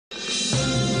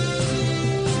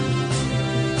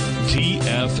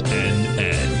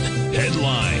TFNN.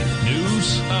 Headline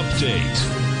News Update.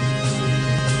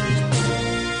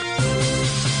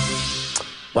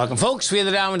 Welcome, folks. We have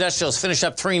the Dow Industrials finish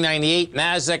up 398,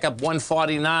 NASDAQ up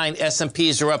 149,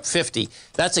 S&Ps are up 50.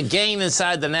 That's a gain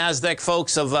inside the NASDAQ,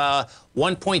 folks, of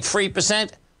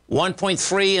 1.3%,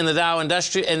 1.3 in the Dow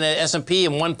Industrial, in the S&P,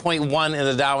 and 1.1 in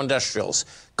the Dow Industrials.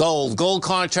 Gold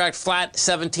contract flat,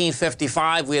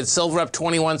 17.55. We had silver up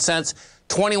 21 cents,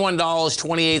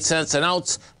 $21.28 an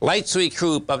ounce. Light sweet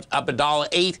crude up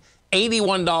 $1.08,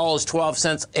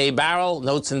 $81.12 a barrel.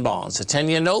 Notes and bonds. A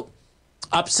 10-year note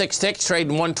up 6 ticks,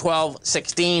 trading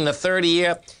 112.16. The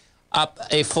 30-year up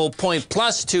a full point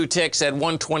plus 2 ticks at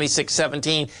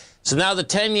 126.17. So now the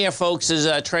 10-year, folks, is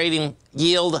trading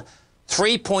yield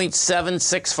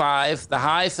 3.765. The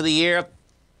high for the year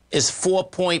is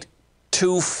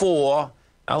 4.24.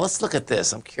 Now let's look at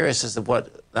this. I'm curious as to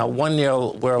what now 1 year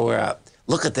where we're at.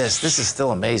 Look at this. This is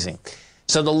still amazing.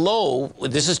 So the low,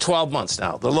 this is 12 months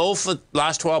now. The low for the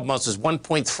last 12 months is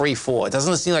 1.34. It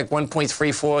doesn't seem like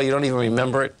 1.34. You don't even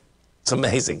remember it. It's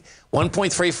amazing.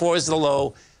 1.34 is the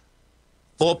low.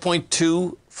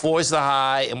 4.24 is the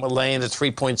high, and we're laying at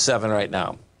 3.7 right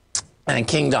now. And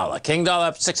King Dollar. King Dollar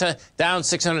up down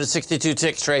 662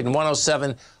 ticks, trading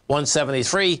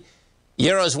 107.173.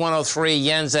 Euro's 103,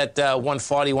 yen's at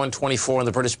 140, 124, and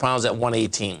the British pound's at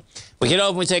 118. We get over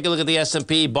and we take a look at the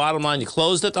S&P. Bottom line, you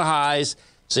closed at the highs.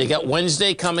 So you got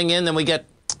Wednesday coming in, then we get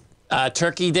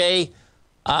Turkey Day.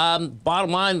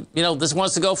 Bottom line, you know, this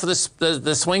wants to go for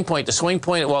the swing point. The swing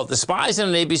point, well, the SPY's in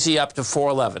an ABC up to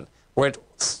 411.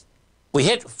 We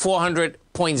hit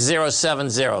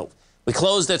 400.070. We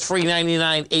closed at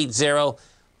 399.80.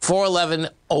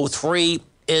 411.03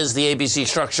 is the ABC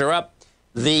structure up.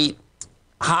 The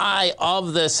high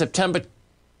of the September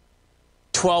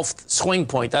 12th swing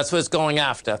point, that's what it's going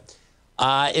after,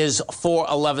 is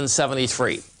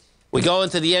 411.73. We go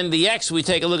into the NDX, we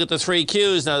take a look at the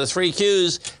 3Qs. Now, the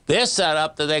 3Qs, they're set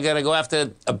up that they're going to go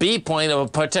after a B point of a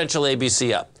potential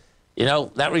ABC up. You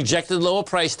know, that rejected lower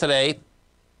price today,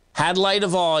 had lighter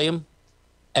volume,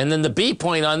 and then the B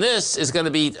point on this is going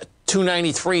to be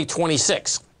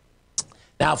 293.26.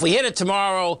 Now, if we hit it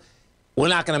tomorrow, we're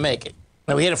not going to make it.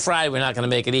 Now, we hit it Friday, we're not going to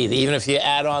make it either, even if you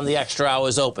add on the extra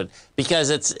hours open, because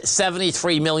it's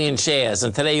 73 million shares,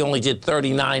 and today you only did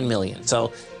 39 million.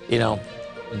 So, you know,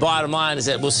 bottom line is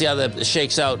that we'll see how that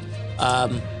shakes out,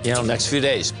 you know, next few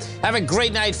days. Have a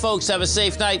great night, folks. Have a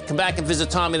safe night. Come back and visit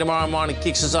Tommy tomorrow morning.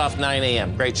 Kicks us off 9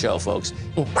 a.m. Great show, folks.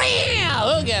 Look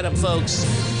at him, folks.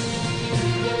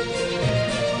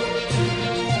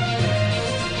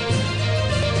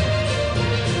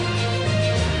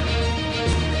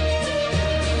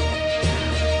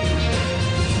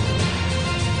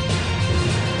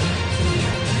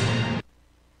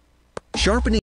 Sharpening